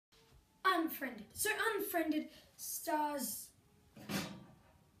Unfriended. So Unfriended stars...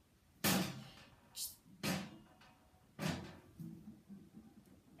 Yeah,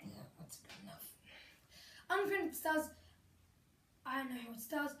 that's good enough. Unfriended stars... I don't know who it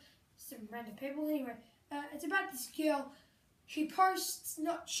stars. Some random people. Anyway, it's about this girl who posts...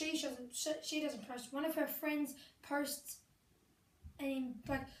 Not she doesn't post. One of her friends posts... And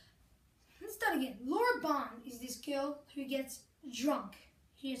like... Let's start again. Laura Barnes is this girl who gets drunk.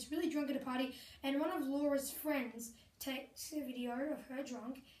 She gets really drunk at a party, and one of Laura's friends takes a video of her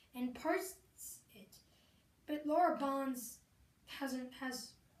drunk and posts it. But Laura Barnes has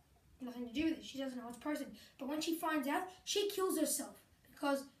nothing to do with it. She doesn't know what's posted. But when she finds out, she kills herself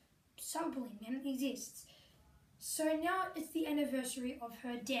because cyberbullying exists. So now it's the anniversary of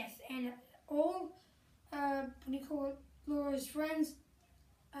her death, and all Laura's friends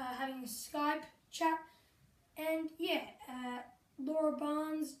having a Skype chat, and yeah, Laura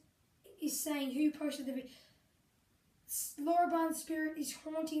Barnes is saying who posted the video. Laura Barnes' spirit is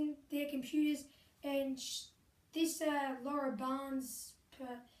haunting their computers, and this Laura Barnes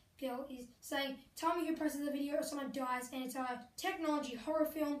girl is saying, tell me who posted the video or someone dies, and it's a technology horror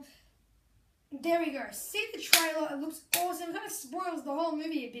film. There we go. See the trailer, it looks awesome. It kind of spoils the whole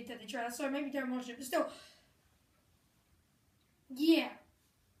movie a bit, the trailer, so maybe don't watch it, but still. Yeah.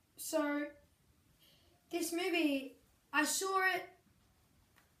 So, this movie, I saw it.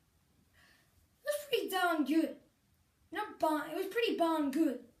 It was pretty darn good. It was pretty darn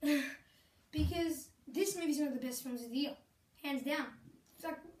good. Because this movie is one of the best films of the year. Hands down. It's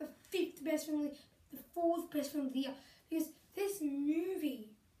like the 5th best film of the 4th best film of the year. Because this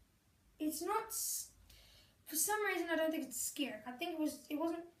movie, it's not... For some reason, I don't think it's scary. I think it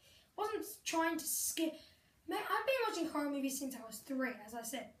wasn't trying to scare... Man, I've been watching horror movies since I was 3, as I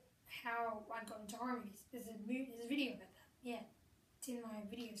said. How I got into horror movies. There's a video about that. Yeah, it's in my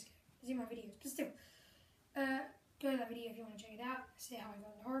videos. But still, go to that video if you want to check it out. See how I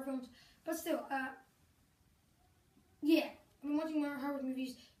got into horror films. But still, yeah, I've been watching more horror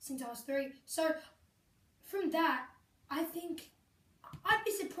movies since I was 3. So from that, I think I'd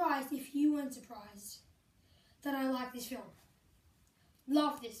be surprised if you weren't surprised that I like this film.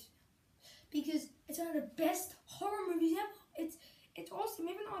 Love this, because it's one of the best horror movies ever. It's awesome,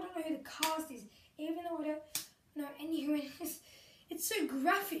 even though I don't know who the cast is, even though I don't know any who it is. It's so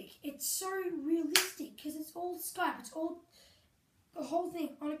graphic, it's so realistic, because it's all Skype, it's all the whole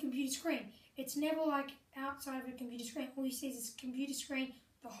thing on a computer screen. It's never like outside of a computer screen. All you see is this computer screen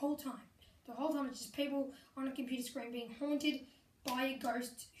the whole time. The whole time it's just people on a computer screen being haunted by a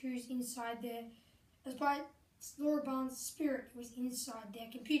ghost who's inside their, as by Laura Barnes' spirit who's inside their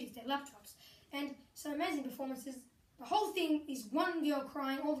computers, their laptops. And some amazing performances. The whole thing is one girl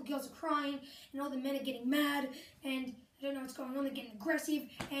crying, all the girls are crying, and all the men are getting mad, and I don't know what's going on, they're getting aggressive,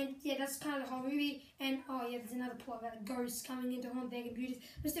 and yeah, that's kind of the whole movie. And oh yeah, there's another plot about a ghost coming in to haunt their computers.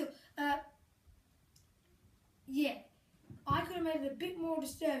 But still, yeah, I could have made it a bit more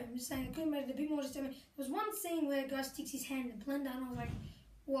disturbing. I'm just saying, I could have made it a bit more disturbing. There was one scene where a guy sticks his hand in the blender, and I was like,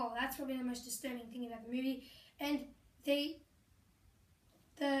 whoa, that's probably the most disturbing thing about the movie. And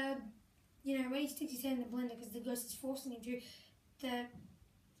you know, when he sticks his hand in the blender because the ghost is forcing him to, the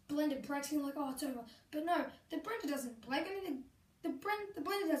blender breaks and you're like, oh, it's over. But no, the blender doesn't break. I mean, the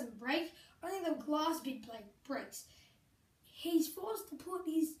blender doesn't break. I think the glass bit breaks. He's forced to put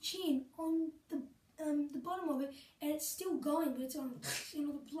his chin on the bottom of it, and it's still going, but it's on, you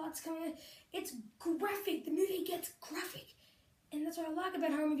know, the blood's coming out. It's graphic. The movie gets graphic. And that's what I like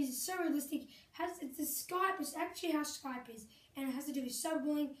about horror movies. It's so realistic. It's a Skype. It's actually how Skype is. And it has to do with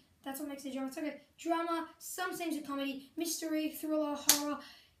cyberbullying. That's what makes it drama. It's like a drama, some scenes of comedy, mystery, thriller, horror.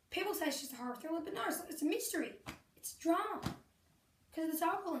 People say it's just a horror thriller, but no, it's a mystery. It's drama. Because it's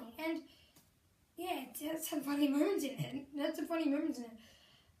cyberbullying. And yeah, it's some funny moments in it.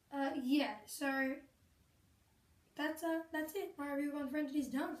 Yeah, so that's it. My review of Unfriended is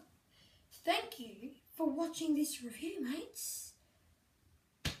done. Thank you for watching this review, mates.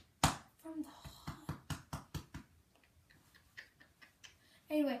 From the heart.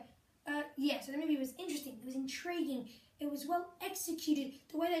 Anyway, yeah, so the movie was interesting. It was intriguing. It was well executed.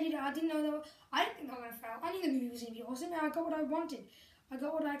 The way they did it, I didn't think they were going to fail. I knew the movie was going to be awesome, and I got what I wanted. I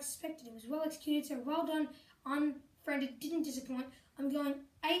got what I expected. It was well executed, so well done. Unfriended didn't disappoint. I'm going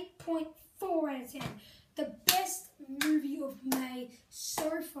 8.4 out of 10. The best movie of May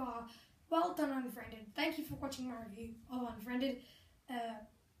so far. Well done, Unfriended. Thank you for watching my review of Unfriended.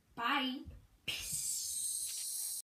 Bye. Peace.